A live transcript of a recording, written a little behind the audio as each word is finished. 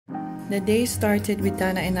The day started with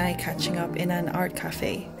Dhanna and I catching up in an art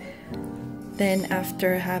cafe. Then,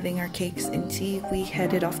 after having our cakes and tea, we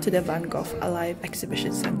headed off to the Gogh Alive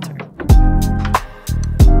exhibition center.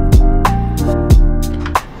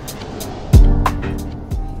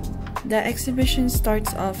 The exhibition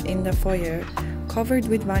starts off in the foyer, covered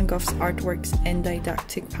with Van Gogh's artworks and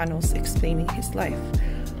didactic panels explaining his life,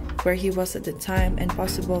 where he was at the time and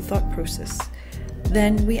possible thought process.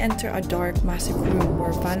 Then we enter a dark, massive room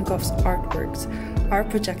where Van Gogh's artworks are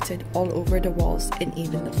projected all over the walls and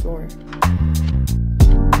even the floor.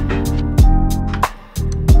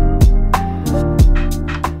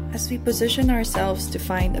 As we position ourselves to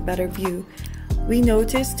find a better view, we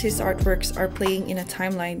noticed his artworks are playing in a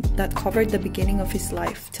timeline that covered the beginning of his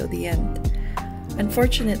life till the end.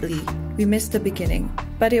 Unfortunately, we missed the beginning,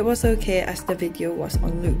 but it was okay as the video was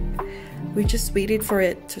on loop. We just waited for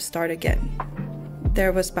it to start again.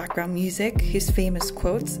 There was background music, his famous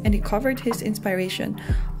quotes, and it covered his inspiration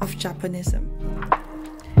of Japonism.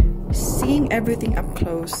 Seeing everything up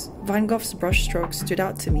close, Van Gogh's brushstrokes stood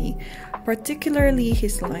out to me, particularly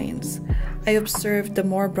his lines. I observed the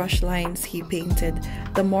more brush lines he painted,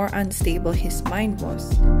 the more unstable his mind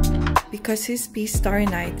was. Because his piece Starry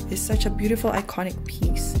Night is such a beautiful iconic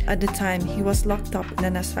piece, at the time he was locked up in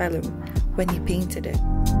an asylum when he painted it.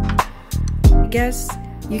 I guess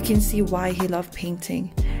you can see why he loved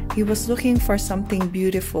painting. He was looking for something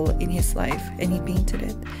beautiful in his life and he painted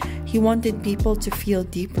it. He wanted people to feel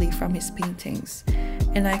deeply from his paintings.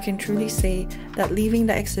 And I can truly say that leaving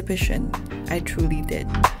the exhibition, I truly did.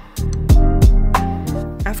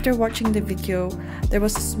 After watching the video, there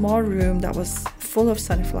was a small room that was full of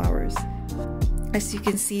sunflowers. As you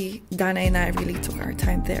can see, Dhanna and I really took our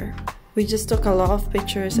time there. We just took a lot of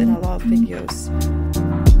pictures and a lot of videos.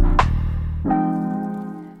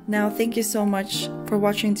 Now, thank you so much for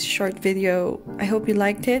watching this short video. I hope you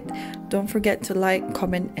liked it. Don't forget to like,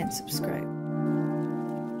 comment, and subscribe.